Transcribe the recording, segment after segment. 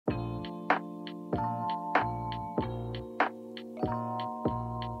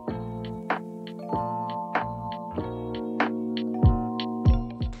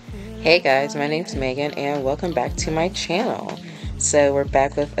Hey guys, my name's Megan and welcome back to my channel. So we're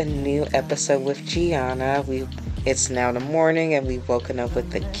back with a new episode with Gianna. It's now the morning and we've woken up with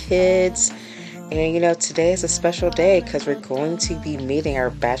the kids. And today is a special day because we're going to be meeting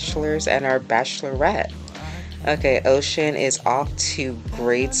our bachelors and our bachelorette. Okay, Ocean is off to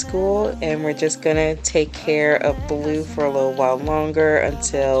grade school and we're just gonna take care of Blue for a little while longer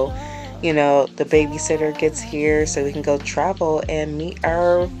until the babysitter gets here so we can go travel and meet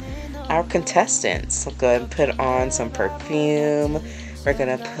our contestants. So go ahead and put on some perfume. We're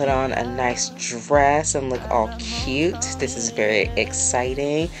gonna put on a nice dress and look all cute. This is very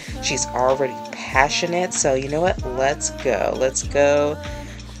exciting. She's already passionate, so you know what? Let's go. Let's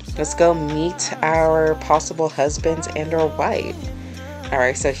go meet our possible husbands and our wife.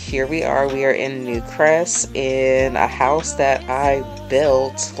 Alright, so here we are. We are in Newcrest in a house that I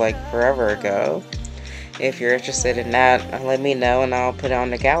built like forever ago. If you're interested in that, let me know and I'll put it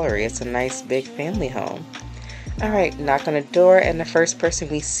on the gallery. It's a nice big family home. Alright, knock on the door and the first person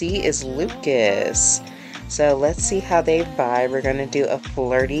we see is Lucas. So let's see how they vibe. We're going to do a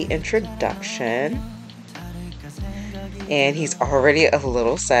flirty introduction. And he's already a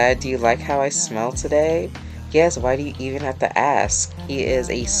little sad. Do you like how I smell today? Yes, why do you even have to ask? He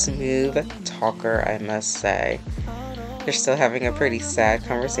is a smooth talker, I must say. They're still having a pretty sad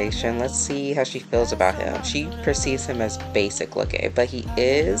conversation. Let's see how she feels about him. She perceives him as basic looking, but he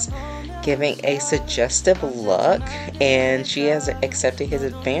is giving a suggestive look, and she has accepted his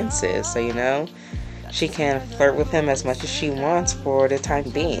advances. So, she can flirt with him as much as she wants for the time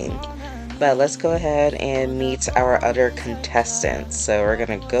being. But let's go ahead and meet our other contestants. So we're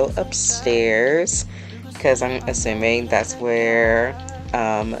gonna go upstairs because I'm assuming that's where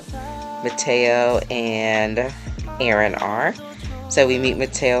Mateo and Aaron are. So we meet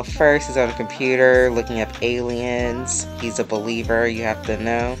Mateo first. He's on a computer looking up aliens. He's a believer, you have to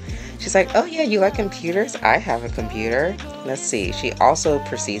know. She's like, oh yeah, you like computers? I have a computer. Let's see. She also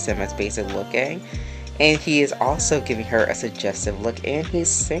perceives him as basic looking. And he is also giving her a suggestive look. And he's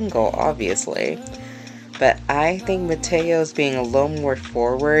single, obviously. But I think Mateo's being a little more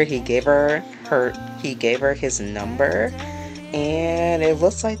forward. He gave her his number. And it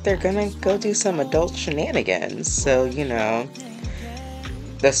looks like they're gonna go do some adult shenanigans. So,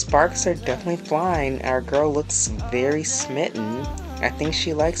 the sparks are definitely flying. Our girl looks very smitten. I think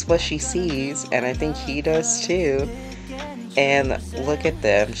she likes what she sees, and I think he does too. And look at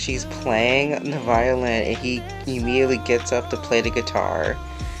them. She's playing the violin, and he immediately gets up to play the guitar.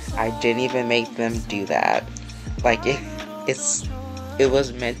 I didn't even make them do that. Like, it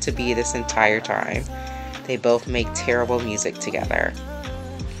was meant to be this entire time. They both make terrible music together.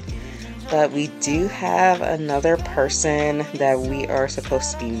 But we do have another person that we are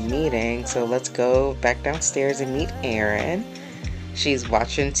supposed to be meeting. So let's go back downstairs and meet Erin. She's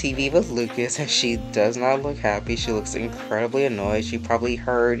watching TV with Lucas and she does not look happy. She looks incredibly annoyed. She probably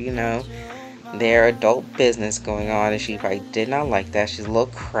heard, their adult business going on and she probably did not like that. She's a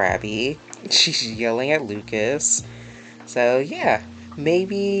little crabby. She's yelling at Lucas. So yeah,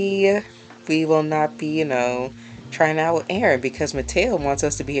 maybe we will not be, trying out with Aaron because Mateo wants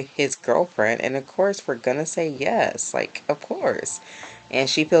us to be his girlfriend. And of course, we're gonna say yes. Like, of course. And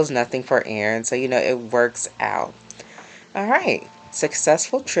she feels nothing for Aaron. So, it works out. Alright.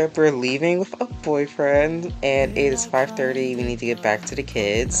 Successful trip. We're leaving with a boyfriend. And it is 5:30. We need to get back to the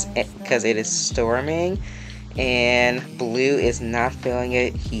kids because it is storming. And Blue is not feeling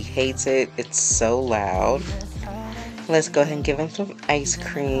it. He hates it. It's so loud. Let's go ahead and give him some ice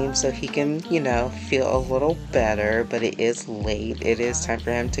cream so he can, feel a little better. But it is late. It is time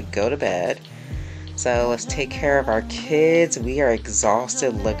for him to go to bed. So let's take care of our kids. We are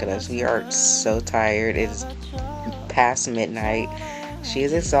exhausted. Look at us. We are so tired. It is past midnight. She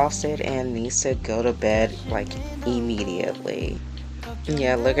is exhausted and needs to go to bed, like, immediately.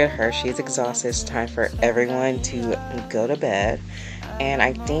 Yeah, look at her. She's exhausted. It's time for everyone to go to bed. And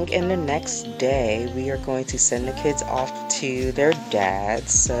I think in the next day, we are going to send the kids off to their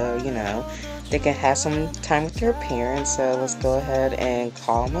dads. So, they can have some time with their parents. So let's go ahead and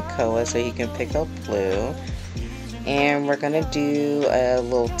call Makoa so he can pick up Blue. And we're going to do a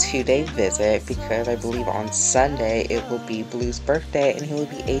little 2-day visit because I believe on Sunday it will be Blue's birthday and he will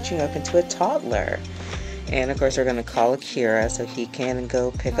be aging up into a toddler. And of course we're going to call Akira so he can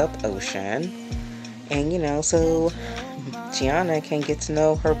go pick up Ocean. And so Gianna can get to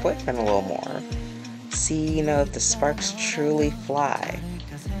know her boyfriend a little more. See, if the sparks truly fly.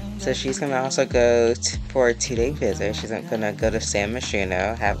 So she's going to also go for a 2-day visit. She's going to go to San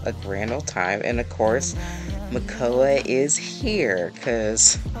Myshuno, have a grand old time. And of course, Makoa is here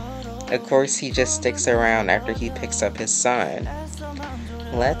because, of course, he just sticks around after he picks up his son.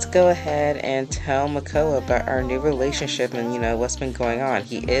 let's go ahead and tell Makoa about our new relationship and, what's been going on.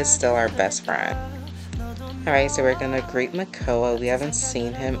 He is still our best friend. Alright, so we're gonna greet Makoa. We haven't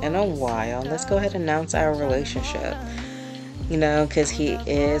seen him in a while. Let's go ahead and announce our relationship. Because he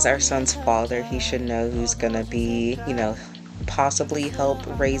is our son's father, he should know who's gonna be, possibly help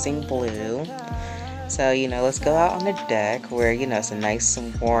raising Blue. So, let's go out on the deck where, it's a nice,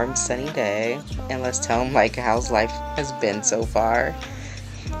 warm, sunny day. And let's tell him, how's life has been so far.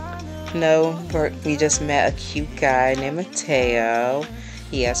 We just met a cute guy named Mateo.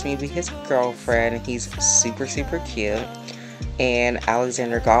 He asked me to be his girlfriend, and he's super, super cute. And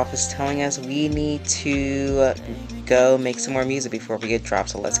Alexander Golf is telling us we need to go make some more music before we get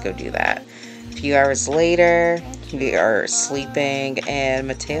dropped, so let's go do that. A few hours later, we are sleeping, and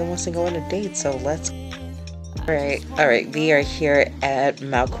Mateo wants to go on a date, so let's. Alright, we are here at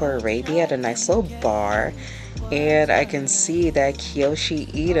Malcor Arabia at a nice little bar, and I can see that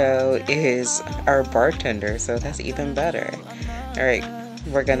Kiyoshi Ito is our bartender, so that's even better. Alright,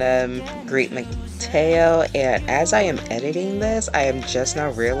 we're gonna greet Mateo, and as I am editing this, I am just now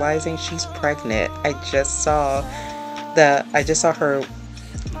realizing she's pregnant. I just saw her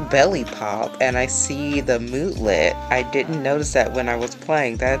belly pop, and I see the moodlet. I didn't notice that when I was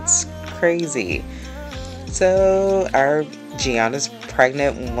playing. That's crazy. So our Gianna's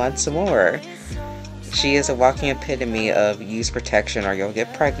pregnant once more. She is a walking epitome of use protection or you'll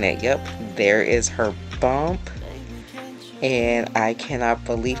get pregnant. Yep, there is her bump. And I cannot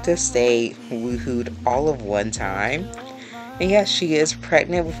believe this. They woohooed all of one time. And yes, she is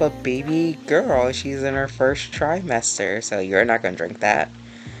pregnant with a baby girl. She's in her first trimester, so you're not going to drink that.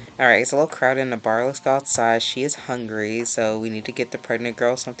 Alright, it's a little crowded in the bar. Let's go outside. She is hungry, so we need to get the pregnant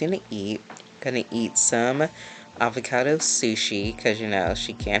girl something to eat. Gonna eat some avocado sushi, because,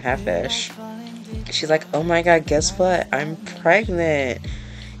 she can't have fish. She's like, oh my god, guess what? I'm pregnant.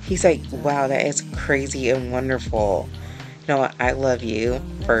 He's like, wow, that is crazy and wonderful. You know what? I love you.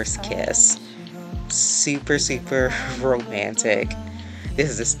 First kiss. Super, super romantic.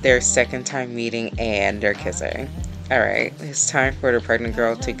 This is their second time meeting and they're kissing. Alright, it's time for the pregnant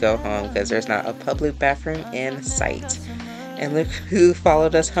girl to go home because there's not a public bathroom in sight. And look who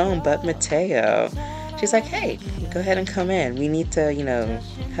followed us home but Mateo. She's like, hey, go ahead and come in. We need to,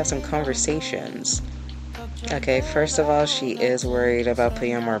 have some conversations. Okay, first of all, she is worried about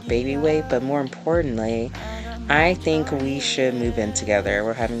putting on more baby weight, but more importantly, I think we should move in together.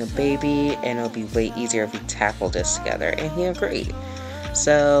 We're having a baby, and it'll be way easier if we tackle this together. And he agreed.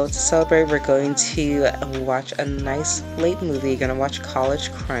 So, to celebrate, we're going to watch a nice late movie. Gonna watch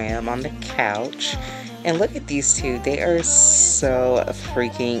College Cram on the couch. And look at these two. They are so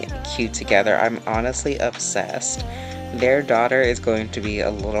freaking cute together. I'm honestly obsessed. Their daughter is going to be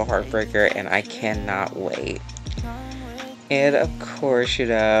a little heartbreaker, and I cannot wait. And of course, it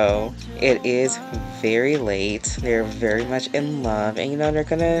is very late. They're very much in love, and they're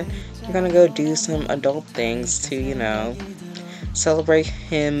gonna go do some adult things to, celebrate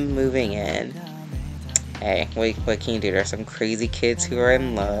him moving in. Hey, what can you do? There's some crazy kids who are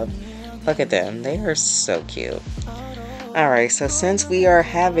in love. Look at them. They are so cute. Alright, so since we are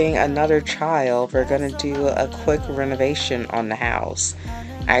having another child, we're going to do a quick renovation on the house.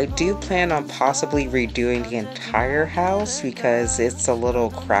 I do plan on possibly redoing the entire house because it's a little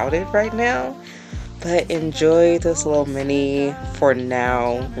crowded right now. But enjoy this little mini, for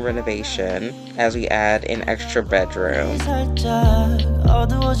now, renovation as we add an extra bedroom.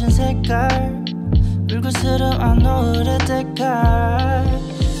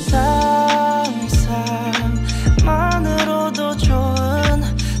 상상만으로도 좋은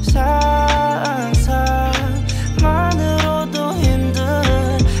상상만으로도 힘든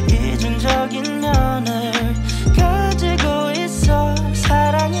이중적인 면을 가지고 있어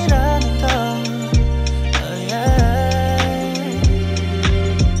사랑이라는 것. Oh yeah.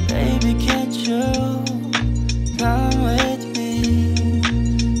 Baby, can't you come with me?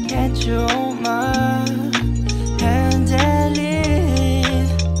 Can't you hold my hand and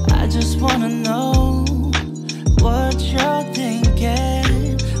leave? I just want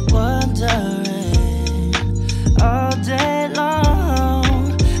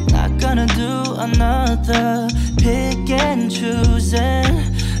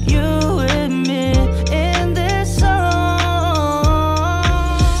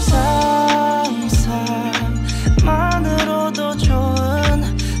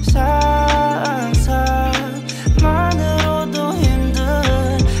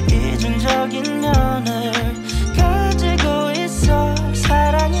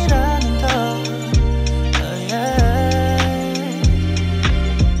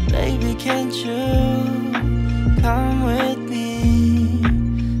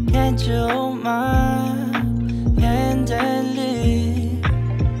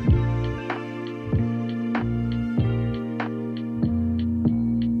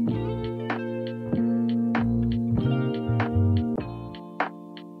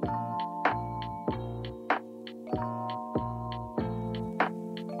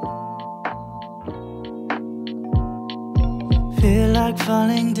Feel like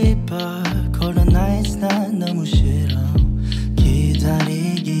falling deeper. Cold nights 난 너무 싫어.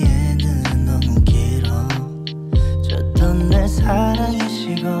 기다리기에는 너무 길어. 줬던 내 사랑이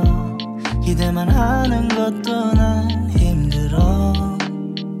식어. 기대만 하는 것도 난 힘들어.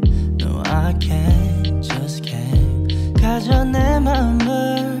 No, I can't, just can't. 가져 내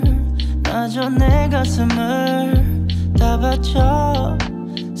맘을, 놔줘 내 가슴을 다 바쳐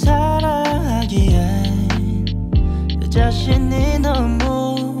사랑하기엔 내 자신이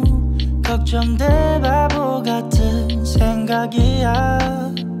너무 걱정돼. 바보 같은 생각이야.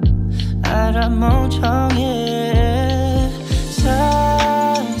 알아 멍청해.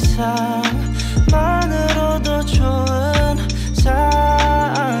 상상만으로도 좋은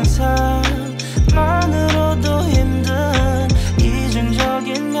상상만으로도 힘든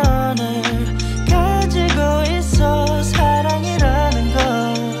이중적인 면을 가지고 있어. 사랑이라는 거.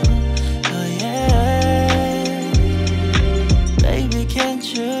 Oh yeah. Baby can't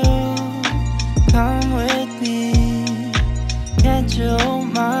you come with me. Can't you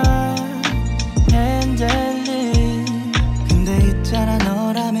hold my hand and leave. 근데 있잖아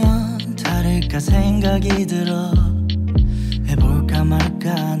너라면 다를까 생각이 들어. 해볼까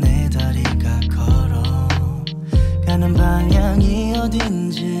말까 내 다리가 걸어 가는 방향이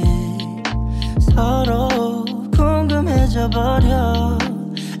어딘지 서로 궁금해져 버려.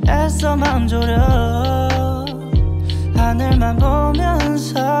 애써 맘 졸여 하늘만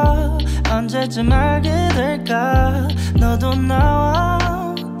보면서 언제쯤 알게 될까. 너도 나와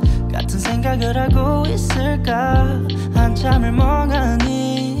같은 생각을 하고 있을까. 한참을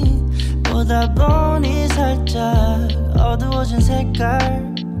멍하니 보다 보니 살짝 어두워진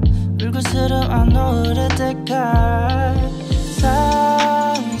색깔. 불그스름한 노을의 색깔.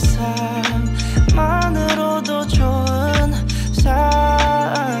 상상만으로도 좋은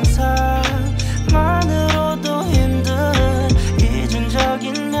상상만으로도 힘든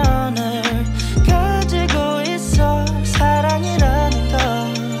이중적인 면을 가지고 있어. 사랑이라는 거.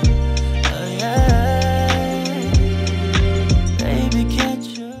 Oh yeah. Baby can't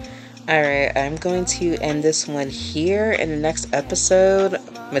you. Alright, I'm going to end this one here. In the next episode,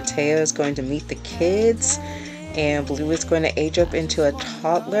 Mateo is going to meet the kids, and Blue is going to age up into a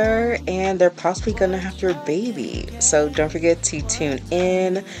toddler, and they're possibly going to have their baby. So don't forget to tune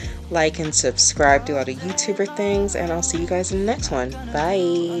in, like and subscribe, do all the YouTuber things, and I'll see you guys in the next one.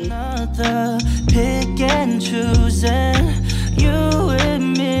 Bye! Pick and choosing